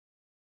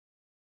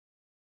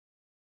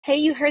Hey,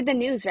 you heard the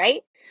news,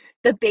 right?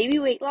 The Baby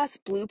Weight Loss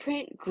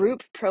Blueprint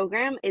Group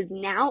program is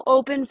now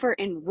open for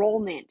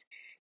enrollment.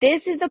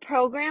 This is the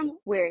program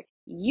where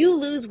you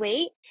lose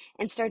weight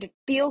and start to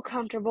feel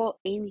comfortable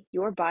in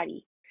your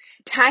body.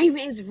 Time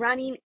is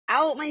running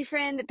out, my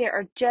friend. There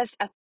are just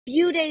a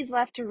few days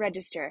left to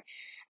register.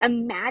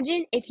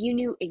 Imagine if you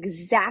knew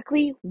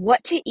exactly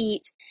what to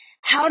eat,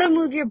 how to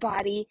move your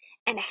body,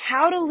 and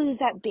how to lose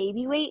that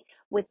baby weight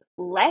with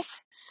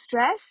less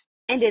stress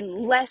and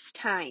in less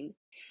time.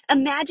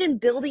 Imagine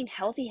building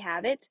healthy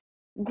habits,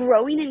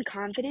 growing in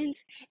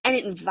confidence, and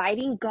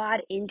inviting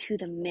God into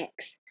the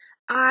mix.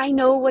 I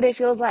know what it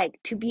feels like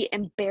to be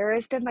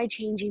embarrassed of my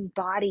changing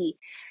body,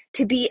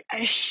 to be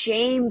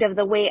ashamed of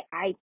the way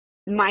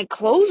my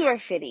clothes were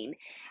fitting.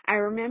 I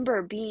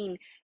remember being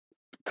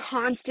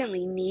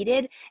constantly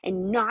needed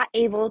and not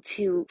able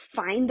to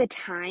find the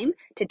time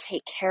to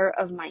take care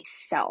of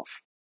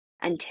myself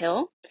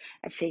until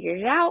I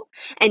figured it out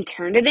and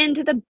turned it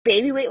into the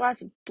Baby Weight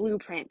Loss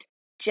Blueprint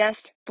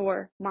just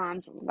for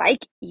moms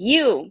like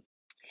you.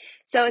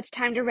 So it's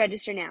time to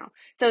register now.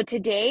 So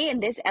today in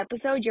this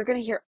episode, you're going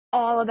to hear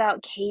all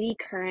about Katie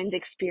Curran's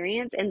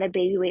experience in the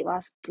Baby Weight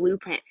Loss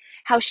Blueprint,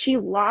 how she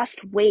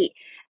lost weight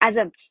as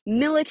a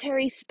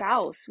military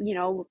spouse.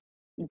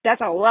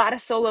 That's a lot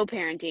of solo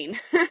parenting,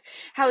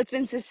 how it's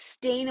been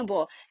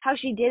sustainable, how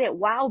she did it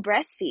while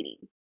breastfeeding.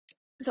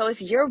 So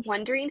if you're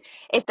wondering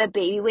if the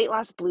Baby Weight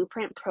Loss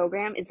Blueprint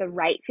program is the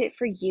right fit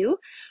for you,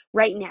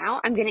 right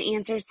now I'm going to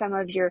answer some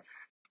of your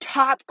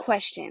top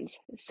questions.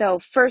 So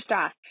first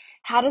off,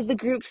 how does the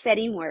group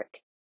setting work?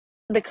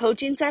 The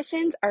coaching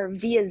sessions are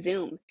via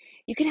Zoom.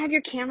 You can have your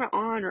camera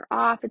on or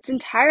off. It's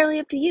entirely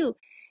up to you.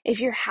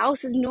 If your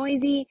house is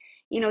noisy,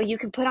 you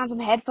can put on some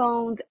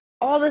headphones.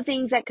 All the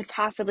things that could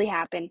possibly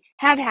happen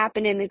have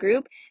happened in the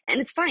group, and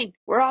it's fine.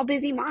 We're all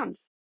busy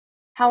moms.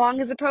 How long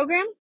is the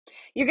program?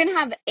 You're going to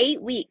have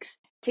 8 weeks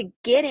to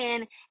get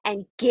in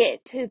and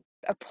get to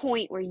a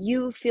point where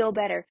you feel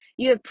better.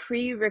 You have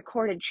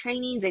pre-recorded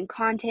trainings and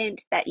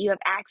content that you have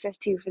access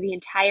to for the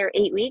entire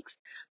 8 weeks.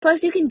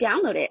 Plus, you can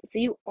download it so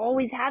you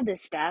always have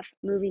this stuff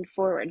moving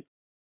forward.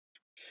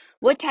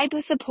 What type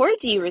of support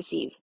do you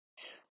receive?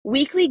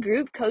 Weekly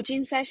group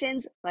coaching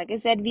sessions, like I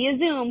said, via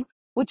Zoom,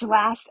 which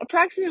last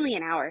approximately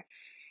an hour.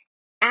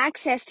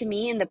 Access to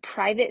me in the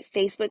private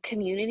Facebook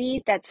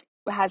community that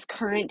has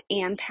current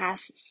and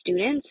past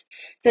students,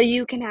 so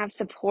you can have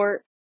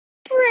support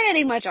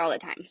pretty much all the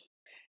time.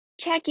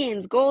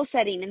 Check-ins, goal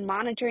setting, and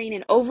monitoring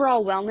and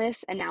overall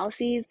wellness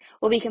analyses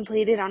will be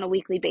completed on a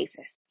weekly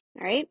basis.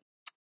 All right?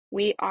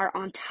 We are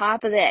on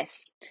top of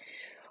this.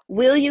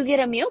 Will you get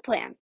a meal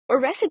plan or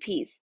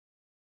recipes?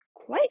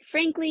 Quite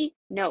frankly,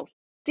 no.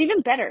 It's even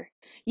better.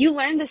 You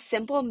learn the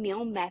simple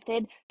meal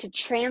method to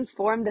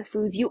transform the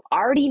foods you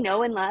already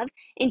know and love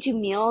into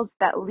meals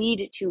that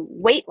lead to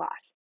weight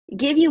loss,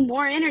 give you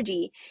more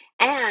energy,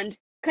 and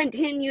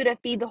continue to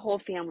feed the whole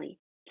family.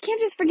 You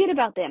can't just forget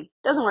about them.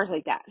 Doesn't work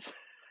like that.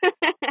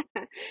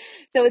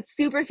 So it's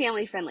super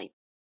family friendly.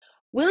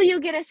 Will you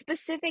get a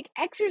specific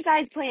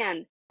exercise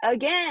plan?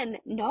 Again,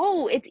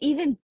 no, it's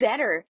even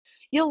better.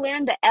 You'll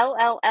learn the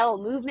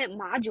LLL movement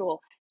module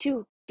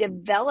to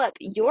develop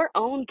your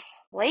own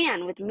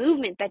plan with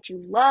movement that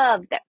you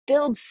love, that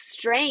builds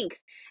strength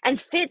and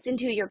fits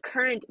into your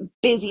current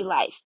busy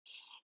life.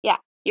 Yeah,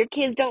 your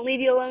kids don't leave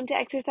you alone to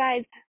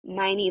exercise.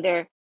 Mine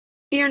either.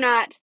 Fear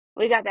not,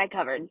 we got that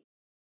covered.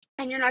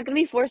 And you're not going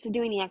to be forced to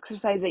do any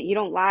exercise that you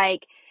don't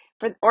like,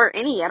 or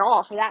any at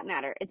all for that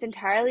matter. It's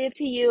entirely up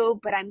to you,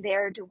 but I'm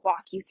there to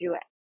walk you through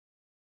it.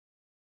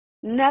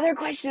 Another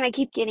question I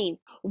keep getting,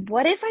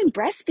 what if I'm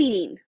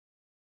breastfeeding?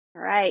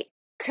 All right,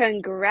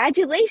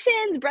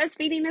 congratulations.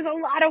 Breastfeeding is a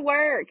lot of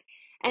work,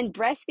 and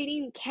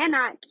breastfeeding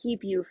cannot keep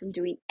you from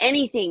doing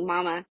anything,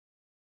 mama,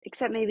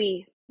 except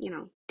maybe,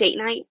 date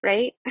night,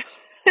 right?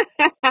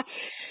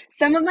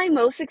 Some of my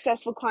most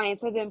successful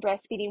clients have been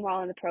breastfeeding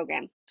while in the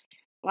program,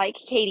 like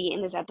Katie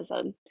in this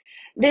episode.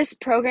 This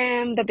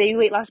program, the Baby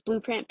Weight Loss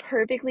Blueprint,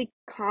 perfectly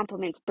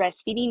complements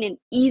breastfeeding and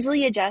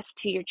easily adjusts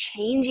to your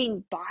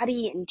changing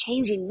body and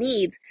changing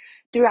needs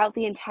throughout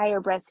the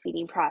entire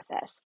breastfeeding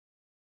process.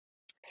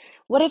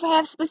 What if I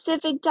have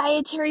specific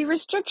dietary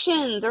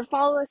restrictions or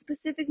follow a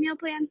specific meal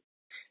plan?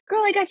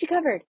 Girl, I got you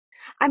covered.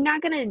 I'm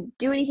not going to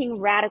do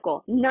anything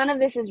radical. None of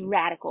this is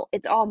radical.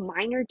 It's all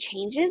minor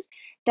changes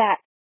that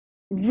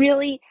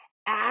really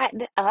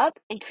add up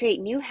and create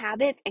new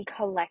habits and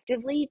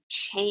collectively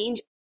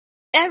change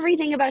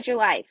everything about your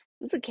life.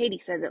 That's what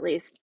Katie says, at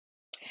least.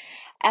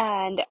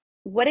 And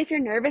what if you're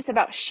nervous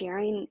about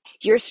sharing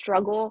your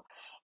struggle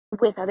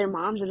with other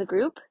moms in the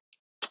group?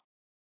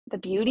 The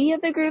beauty of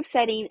the group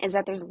setting is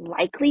that there's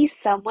likely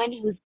someone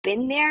who's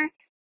been there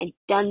and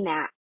done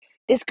that.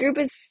 This group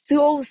is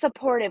so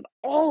supportive,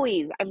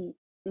 always. I've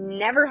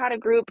never had a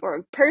group or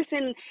a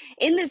person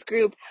in this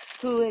group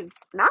who has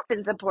not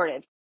been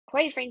supportive.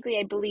 Quite frankly,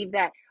 I believe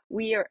that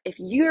if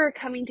you're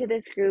coming to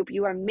this group,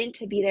 you are meant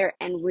to be there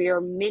and we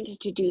are meant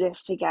to do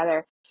this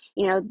together.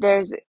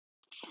 There's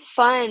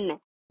fun,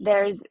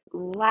 there's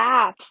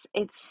laughs.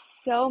 It's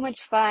so much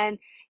fun.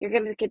 You're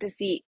going to get to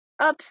see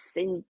ups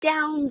and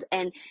downs.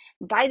 And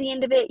by the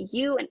end of it,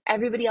 you and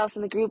everybody else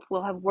in the group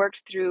will have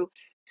worked through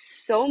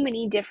so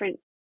many different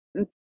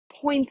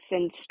points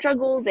and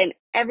struggles, and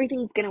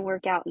everything's going to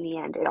work out in the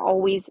end. It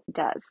always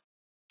does.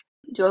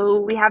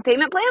 Do we have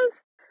payment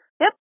plans?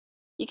 Yep.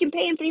 You can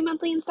pay in 3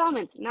 monthly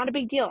installments. Not a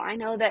big deal. I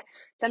know that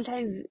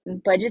sometimes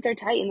budgets are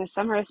tight in the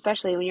summer,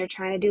 especially when you're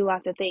trying to do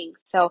lots of things.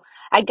 So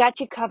I got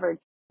you covered.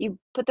 You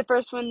put the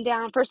first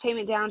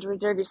payment down to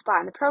reserve your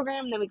spot in the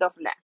program, then we go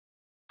from there.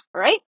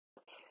 All right?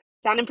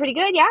 Sounding pretty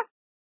good, yeah?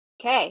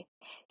 Okay,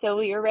 so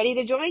you're ready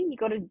to join? You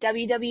go to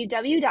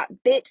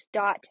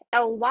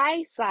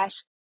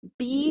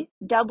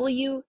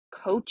www.bit.ly/BW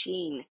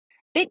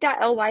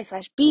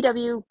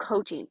bit.ly/BW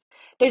coaching.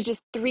 There's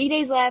just 3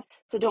 days left,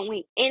 so don't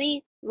wait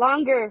any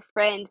longer,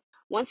 friend.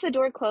 Once the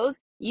door closes,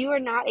 you are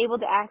not able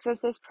to access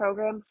this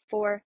program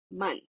for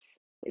months.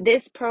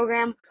 This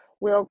program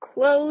will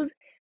close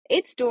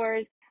its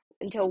doors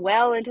until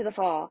well into the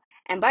fall.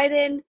 And by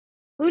then,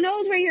 who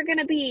knows where you're going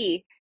to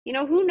be?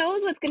 Who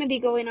knows what's going to be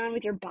going on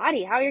with your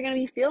body, how you're going to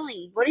be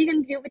feeling. What are you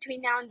going to do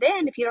between now and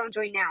then if you don't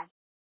join now?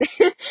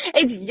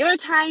 It's your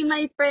time,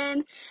 my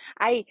friend.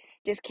 I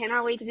just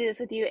cannot wait to do this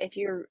with you. If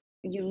you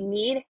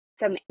need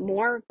some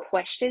more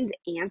questions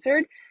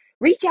answered,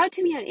 reach out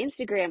to me on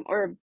Instagram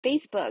or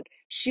Facebook.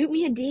 Shoot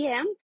me a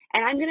DM,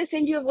 and I'm going to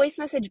send you a voice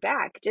message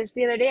back. Just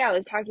the other day, I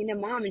was talking to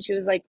Mom, and she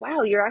was like,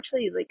 wow, you're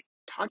actually like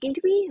talking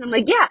to me? And I'm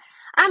like, yeah,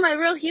 I'm a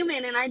real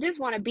human, and I just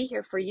want to be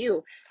here for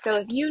you. So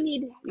if you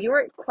need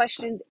your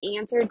questions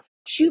answered,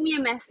 shoot me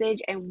a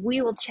message, and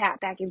we will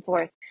chat back and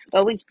forth.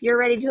 But once you're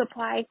ready to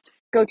apply,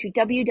 go to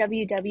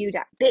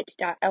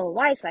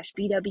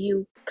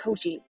www.bit.ly/BW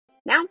coaching.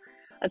 Now,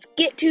 let's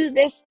get to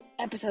this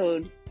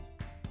episode.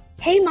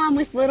 Hey, mom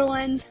with little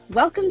ones.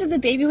 Welcome to the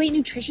Baby Weight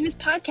Nutritionist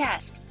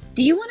podcast.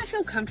 Do you want to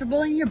feel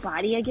comfortable in your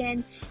body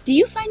again? Do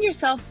you find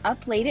yourself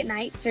up late at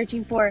night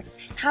searching for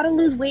how to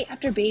lose weight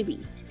after baby?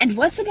 And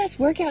what's the best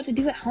workout to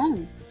do at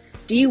home?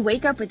 Do you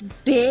wake up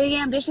with big,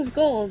 ambitious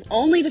goals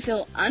only to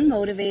feel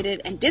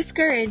unmotivated and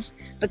discouraged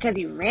because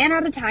you ran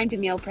out of time to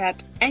meal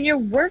prep and your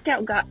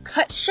workout got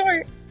cut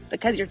short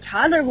because your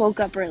toddler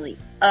woke up early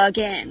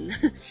again?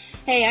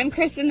 Hey, I'm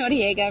Kristen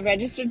Noriega,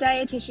 registered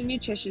dietitian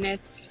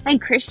nutritionist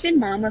and Christian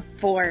mom of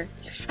 4.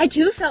 I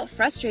too felt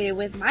frustrated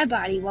with my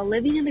body while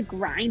living in the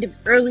grind of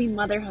early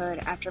motherhood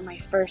after my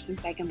first and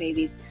second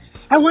babies.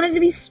 I wanted to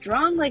be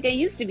strong like I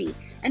used to be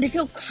and to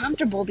feel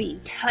comfortable being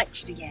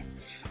touched again.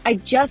 I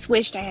just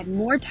wished I had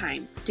more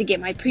time to get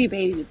my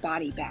pre-baby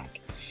body back.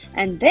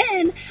 And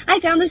then I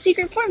found the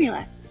secret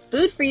formula: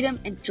 food freedom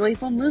and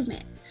joyful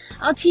movement.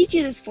 I'll teach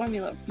you this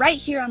formula right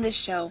here on this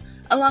show,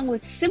 along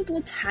with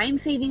simple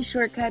time-saving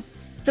shortcuts,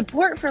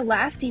 support for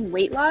lasting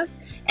weight loss,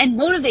 and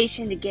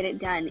motivation to get it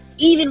done,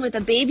 even with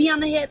a baby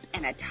on the hip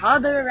and a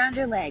toddler around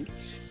your leg,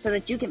 so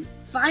that you can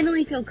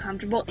finally feel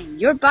comfortable in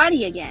your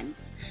body again.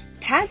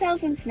 Pass out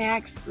some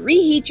snacks,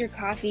 reheat your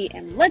coffee,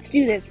 and let's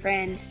do this,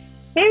 friend.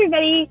 Hey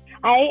everybody,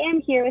 I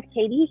am here with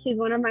Katie. She's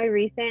one of my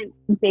recent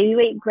baby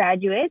weight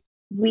graduates.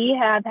 We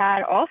have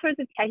had all sorts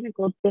of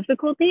technical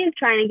difficulties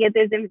trying to get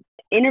this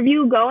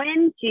interview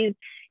going. She's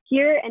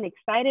here and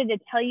excited to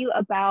tell you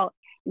about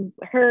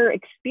her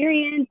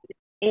experience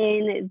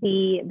in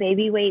the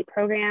baby weight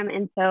program.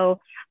 And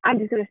so I'm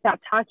just going to stop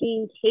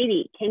talking.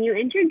 Katie, can you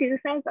introduce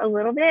us a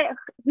little bit?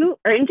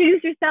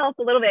 Introduce yourself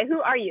a little bit.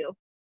 Who are you?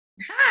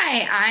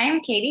 Hi,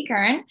 I'm Katie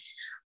Curran,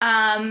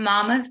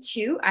 mom of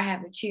 2. I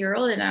have a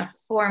 2-year-old and a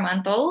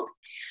 4-month-old.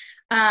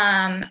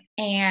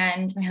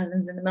 And my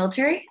husband's in the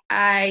military.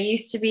 I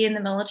used to be in the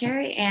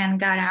military and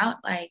got out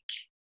like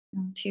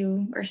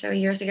 2 or so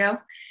years ago.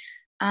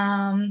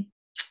 And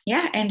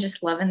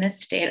just loving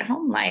this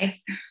stay-at-home life.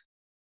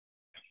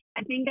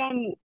 I think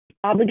I'm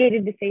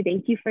obligated to say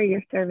thank you for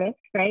your service,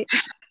 right?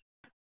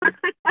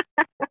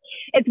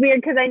 It's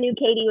weird because I knew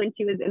Katie when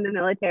she was in the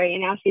military,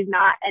 and now she's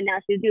not, and now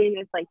she's doing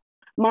this like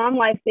mom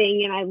life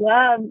thing, and I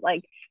love,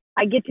 like,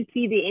 I get to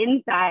see the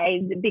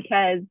inside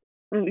because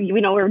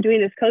we're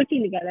doing this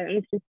coaching together,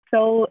 and it's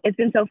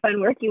been so fun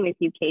working with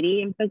you,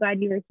 Katie. I'm so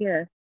glad you were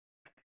here.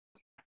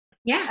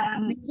 Yeah,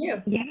 thank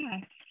you.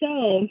 Yeah,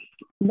 so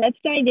let's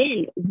dive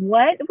in.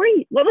 What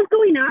was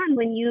going on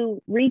when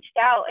you reached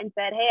out and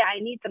said, hey,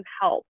 I need some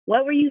help?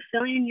 What were you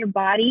feeling in your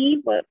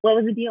body? What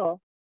was the deal?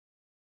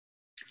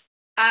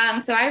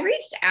 So I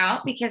reached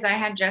out because I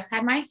had just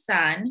had my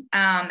son.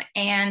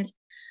 And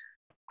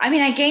I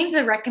mean, I gained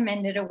the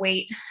recommended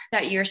weight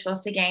that you're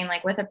supposed to gain,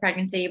 like with a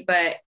pregnancy,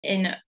 but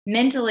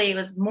mentally it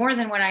was more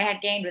than what I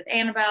had gained with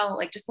Annabelle,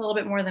 like just a little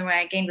bit more than what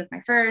I gained with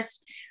my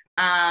first.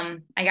 I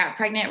got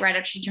pregnant right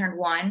after she turned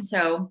 1.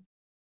 So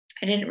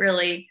I didn't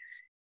really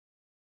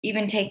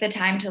even take the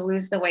time to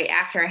lose the weight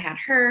after I had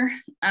her.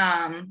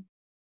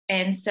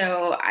 And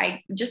so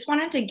I just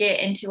wanted to get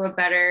into a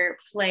better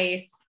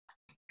place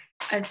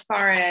as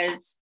far as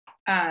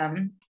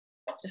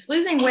just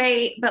losing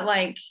weight, but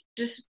like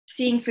just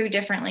seeing food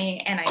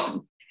differently. And I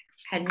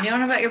had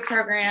known about your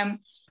program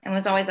and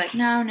was always like,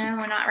 no,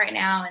 not right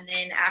now. And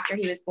then after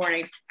he was born,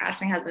 I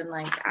asked my husband,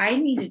 like, I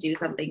need to do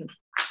something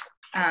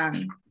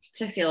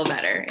to feel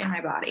better in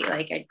my body.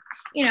 Like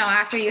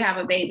after you have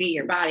a baby,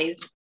 your body,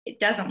 it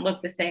doesn't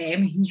look the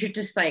same. You're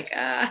just like,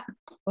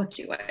 what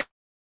do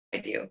I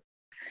do?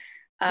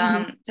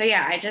 Mm-hmm. So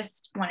yeah, I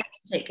just wanted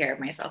to take care of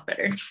myself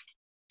better.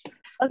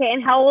 Okay,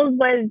 and how old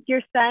was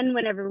your son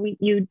whenever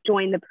you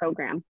joined the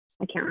program?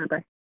 I can't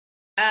remember.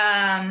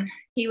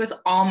 He was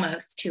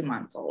almost 2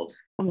 months old.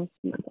 Almost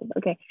 2 months old.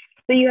 Okay.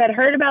 So you had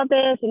heard about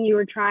this and you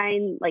were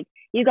trying, like,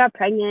 you got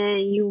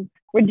pregnant, you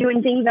were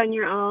doing things on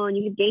your own,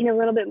 you gained a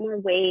little bit more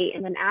weight.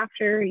 And then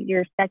after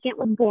your second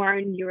was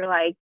born, you were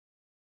like,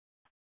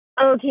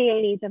 okay,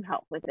 I need some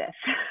help with this.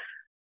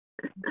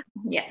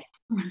 Yes.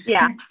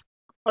 Yeah.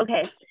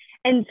 Okay.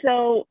 And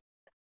so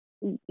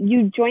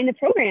you joined the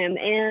program,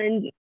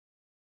 and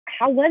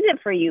how was it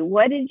for you?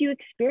 What did you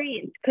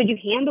experience? Could you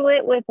handle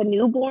it with a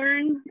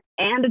newborn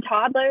and a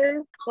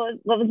toddler?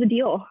 What was the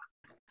deal?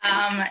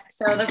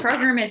 So the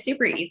program is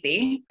super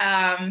easy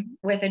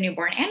with a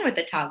newborn and with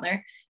a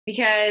toddler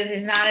because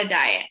it's not a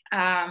diet.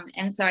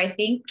 And so I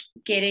think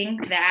getting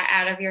that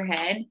out of your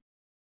head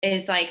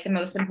is like the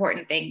most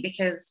important thing,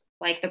 because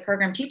like the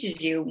program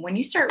teaches you, when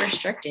you start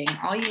restricting,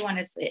 all you want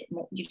is it,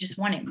 you just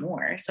want it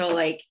more. So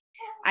like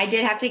I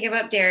did have to give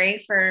up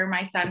dairy for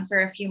my son for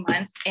a few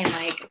months, and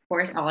like of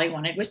course all I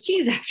wanted was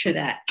cheese after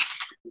that.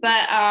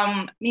 But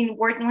I mean,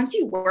 once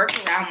you work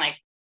around, like,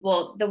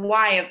 well, the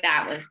why of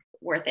that was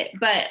worth it.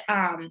 But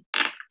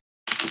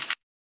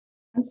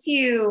once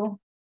you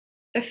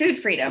the food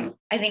freedom,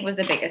 I think, was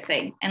the biggest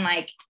thing. And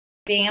like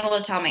being able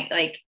to tell me,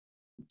 like,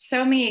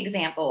 so many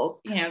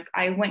examples.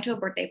 I went to a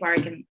birthday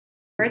party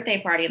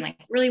and like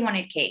really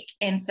wanted cake.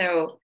 And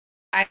so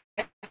I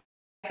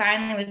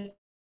finally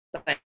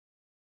was like,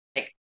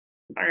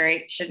 all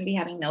right, shouldn't be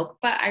having milk,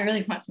 but I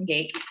really want some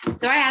cake.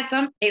 So I had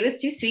some. It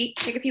was too sweet.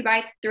 Took a few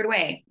bites, threw it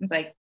away. I was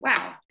like,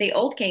 wow, the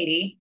old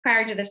Katie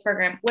prior to this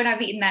program would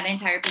have eaten that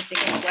entire piece of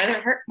cake, whether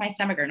it hurt my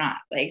stomach or not.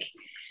 Like,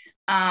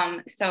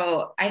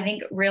 so I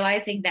think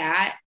realizing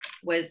that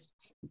was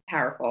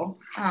powerful.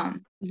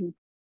 Mhm.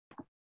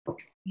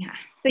 Yeah.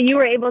 So you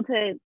were able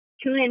to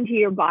tune into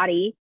your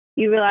body.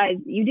 You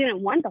realized you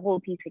didn't want the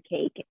whole piece of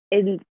cake.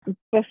 And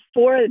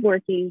before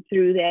working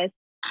through this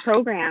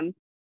program,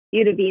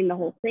 you'd have eaten the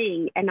whole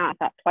thing and not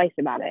thought twice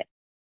about it.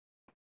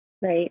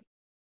 Right?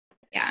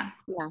 Yeah.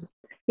 Yeah.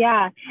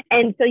 Yeah.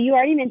 And so you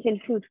already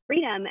mentioned food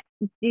freedom.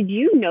 Did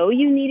you know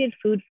you needed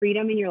food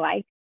freedom in your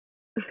life?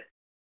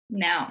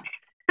 No,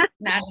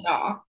 not at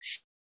all.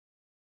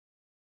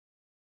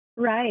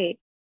 Right.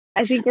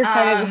 I think we're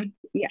kind of,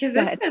 yeah, Because go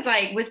this ahead. was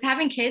like with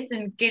having kids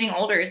and getting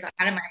older is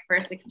kind of my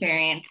first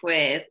experience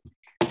with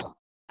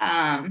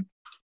um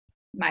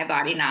my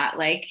body not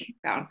like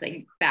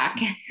bouncing back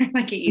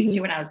like it used to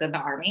Mhm. when I was in the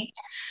army.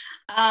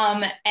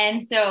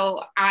 And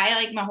so I,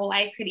 like, my whole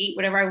life could eat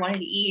whatever I wanted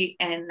to eat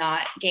and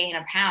not gain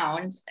a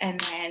pound.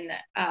 And then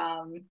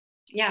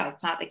yeah,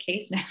 it's not the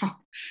case now.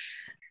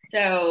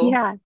 So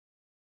Yeah.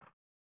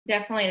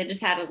 definitely I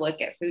just had to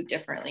look at food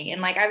differently.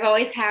 And like I've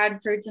always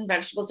had fruits and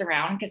vegetables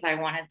around because I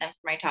wanted them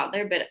for my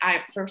toddler, but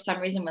I for some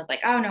reason was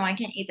like, oh no, I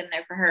can't eat them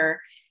there for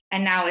her.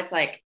 And now it's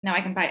like, now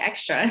I can buy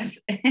extras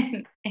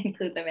and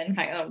include them in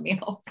my own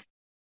meals.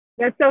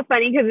 That's so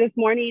funny because this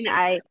morning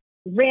I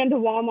ran to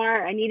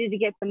Walmart. I needed to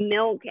get some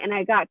milk and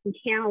I got some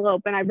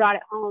cantaloupe and I brought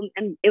it home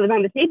and it was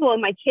on the table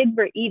and my kids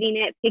were eating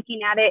it,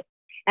 picking at it,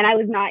 and I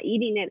was not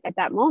eating it at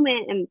that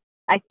moment. And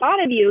I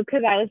thought of you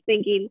because I was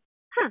thinking,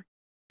 huh,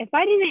 if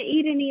I didn't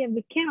eat any of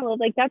the cantaloupe,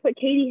 like that's what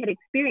Katie had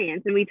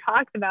experienced. And we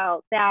talked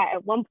about that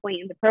at one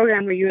point in the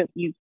program where you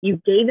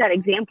gave that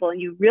example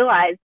and you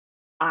realized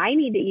I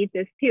need to eat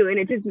this too.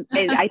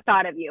 And I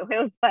thought of you.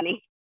 It was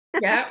funny.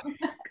 Yeah.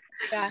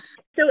 Yeah.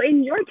 So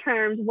in your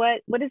terms,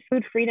 what does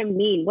food freedom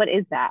mean? What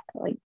is that?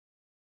 Like,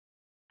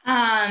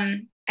 I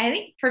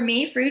think for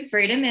me, food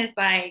freedom is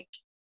like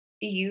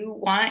you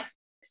want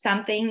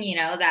something,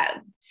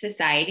 that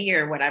society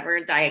or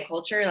whatever diet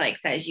culture like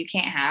says you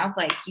can't have,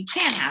 like you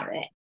can't have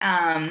it.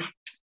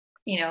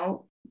 You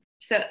know,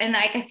 so and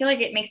like I feel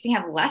like it makes me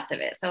have less of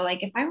it. So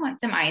like if I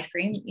want some ice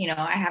cream,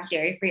 I have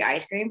dairy-free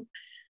ice cream.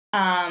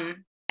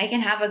 I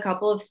can have a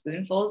couple of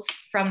spoonfuls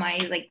from my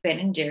like Ben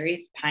and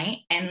Jerry's pint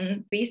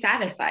and be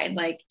satisfied.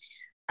 Like,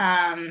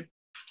 and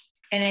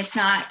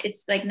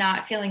it's like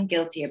not feeling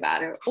guilty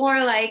about it.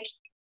 Or like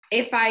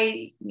if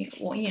I,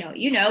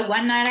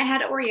 one night I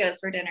had Oreos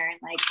for dinner and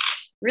like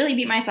really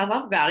beat myself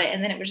up about it.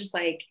 And then it was just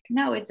like,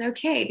 no, it's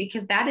okay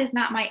because that is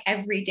not my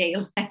everyday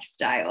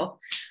lifestyle.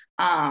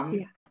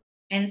 Um, yeah,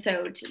 and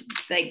so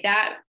like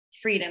that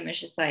freedom is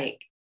just like,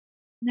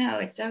 no,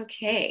 it's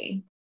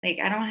okay. Like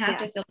I don't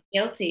have yeah, to feel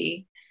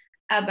guilty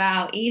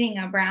about eating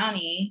a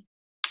brownie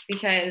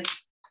because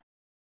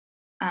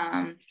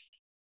um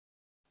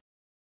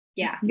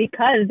yeah.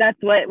 because that's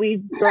what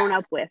we've grown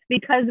up with.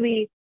 Because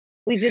we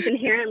just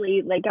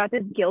inherently like got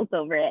this guilt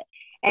over it.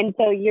 And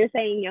so you're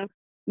saying,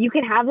 you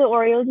can have the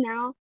Oreos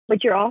now,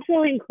 but you're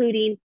also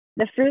including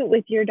the fruit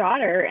with your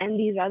daughter and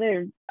these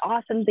other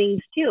awesome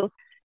things too.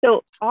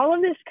 So all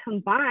of this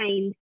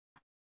combined,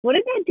 what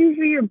did that do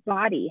for your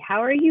body?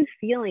 How are you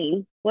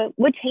feeling?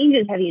 What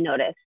changes have you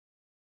noticed?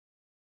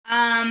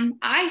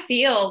 I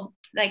feel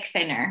like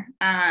thinner.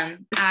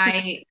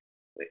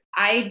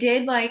 I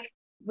did like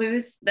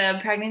lose the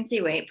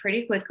pregnancy weight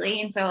pretty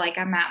quickly. And so like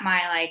I'm at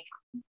my like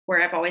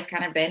where I've always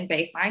kind of been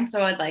baseline.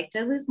 So I'd like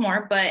to lose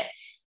more, but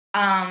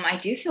I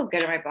do feel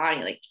good in my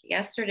body. Like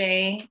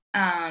yesterday,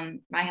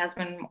 my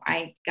husband,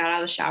 I got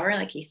out of the shower,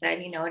 like he said,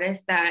 he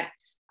noticed that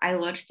I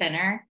looked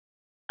thinner.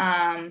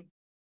 Um,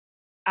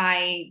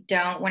 I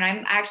don't when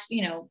I'm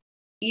actually,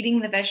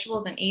 eating the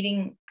vegetables and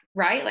eating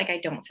right, like I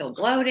don't feel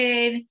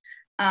bloated.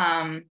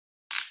 Um,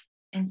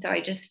 and so I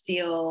just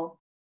feel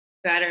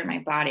better in my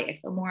body. I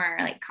feel more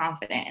like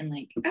confident and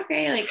like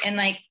okay, like and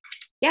like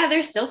yeah,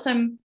 there's still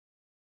some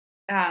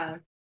uh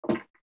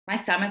my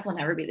stomach will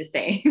never be the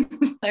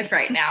same like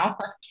right now.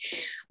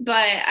 But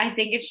I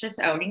think it's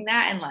just owning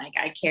that and like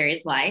I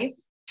carried life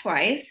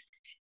twice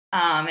in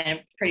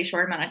a pretty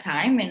short amount of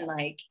time and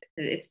like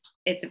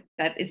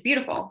it's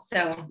beautiful.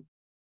 So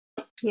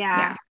Yeah.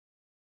 yeah.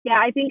 Yeah,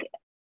 I think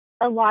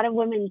a lot of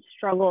women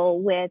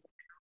struggle with,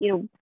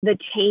 the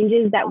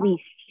changes that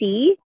we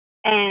see,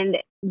 and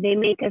they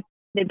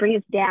bring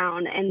us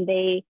down, and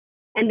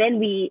then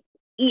we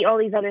eat all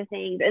these other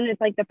things, and it's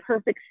like the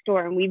perfect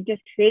storm. We've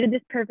just created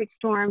this perfect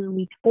storm, and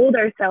we told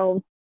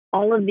ourselves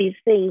all of these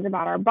things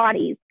about our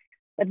bodies.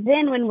 But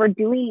then when we're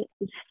doing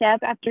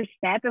step after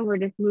step and we're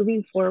just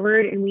moving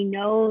forward and we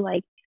know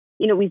like,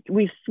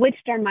 we've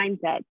switched our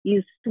mindset.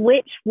 You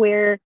switch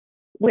where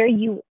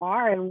you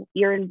are and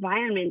your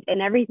environment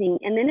and everything.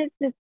 And then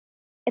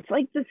it's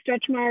like the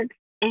stretch marks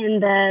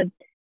and the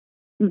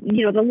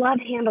love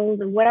handles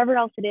and whatever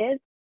else it is.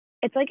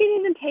 It's like it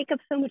doesn't take up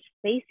so much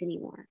space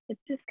anymore. It's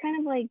just kind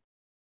of like,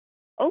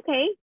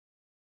 okay,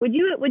 would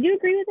you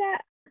agree with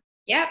that?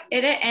 Yep,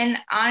 and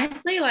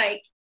honestly,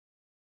 like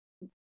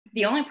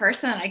the only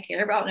person that I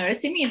care about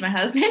noticing me is my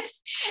husband,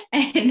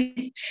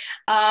 and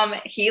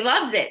he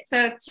loves it.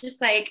 So it's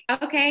just like,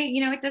 okay,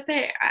 it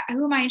doesn't.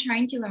 Who am I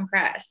trying to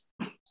impress?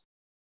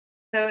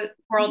 The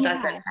world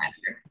doesn't Yeah.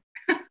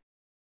 matter.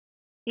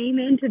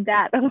 Amen to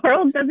that. The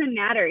world doesn't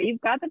matter.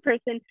 You've got the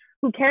person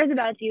who cares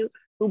about you,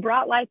 who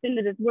brought life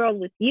into this world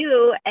with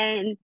you,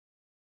 and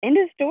end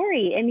of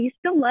story. And he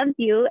still loves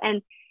you.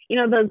 And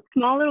those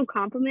small little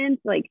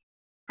compliments, like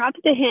props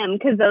to him,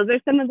 because those are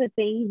some of the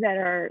things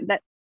that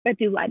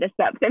do light us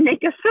up, that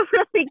make us feel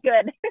really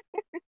good.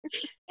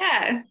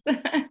 Yes.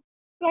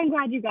 So I'm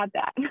glad you got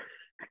that.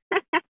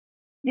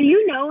 Do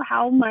you know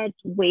how much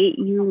weight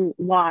you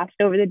lost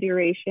over the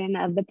duration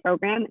of the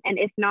program? And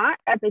if not,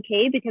 that's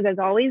okay, because as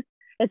always,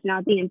 it's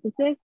not the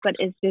emphasis, but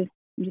it's just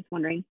I'm just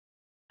wondering.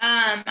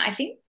 I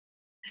think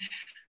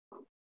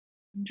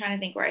I'm trying to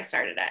think where I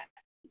started at.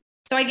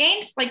 So I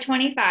gained like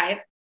 25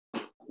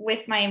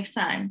 with my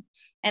son,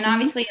 and Mm-hmm.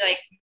 obviously like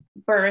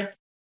birth,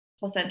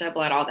 placenta,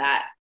 blood, all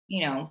that.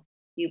 You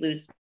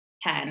lose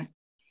 10.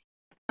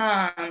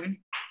 Um,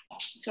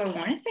 so I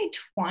want to say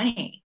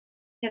 20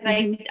 because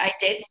I Mm-hmm. I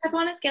did step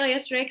on a scale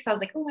yesterday because I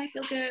was like, oh, I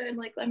feel good.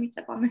 Like, let me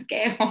step on the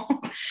scale.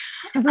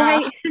 uh,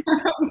 Right.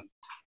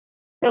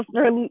 So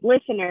for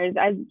listeners,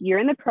 as you're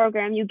in the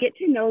program, you get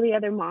to know the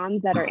other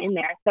moms that are in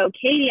there. So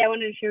Katie, I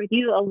wanted to share with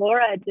you,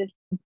 Alora just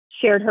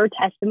shared her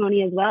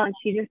testimony as well. And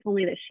she just told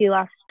me that she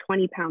lost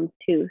 20 pounds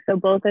too. So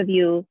both of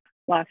you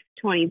lost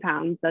 20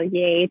 pounds. So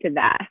yay to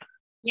that.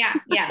 yeah,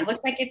 it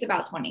looks like it's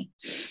about 20.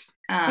 That's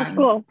Um,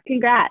 cool.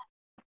 Congrats.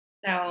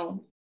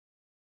 so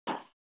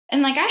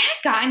and like I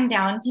had gotten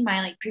down to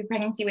my like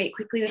pre-pregnancy weight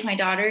quickly with my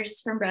daughter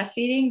just from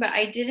breastfeeding, but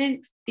I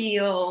didn't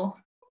feel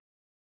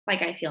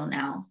like I feel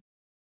now.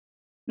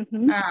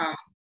 Mm-hmm. Um,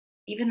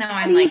 even though How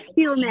I'm do you like,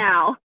 feel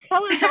now?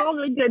 Tell us all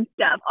the good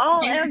stuff,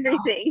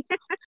 everything.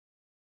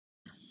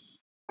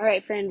 All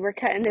right, friend, we're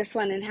cutting this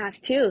one in half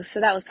too. So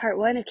that was part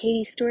one of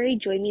Katie's story.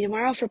 Join me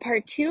tomorrow for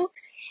part two,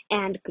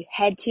 and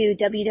head to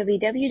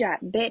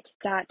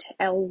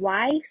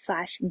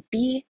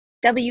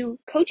www.bit.ly/BW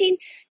coaching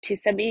to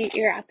submit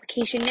your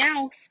application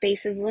now.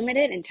 Space is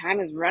limited and time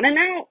is running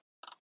out.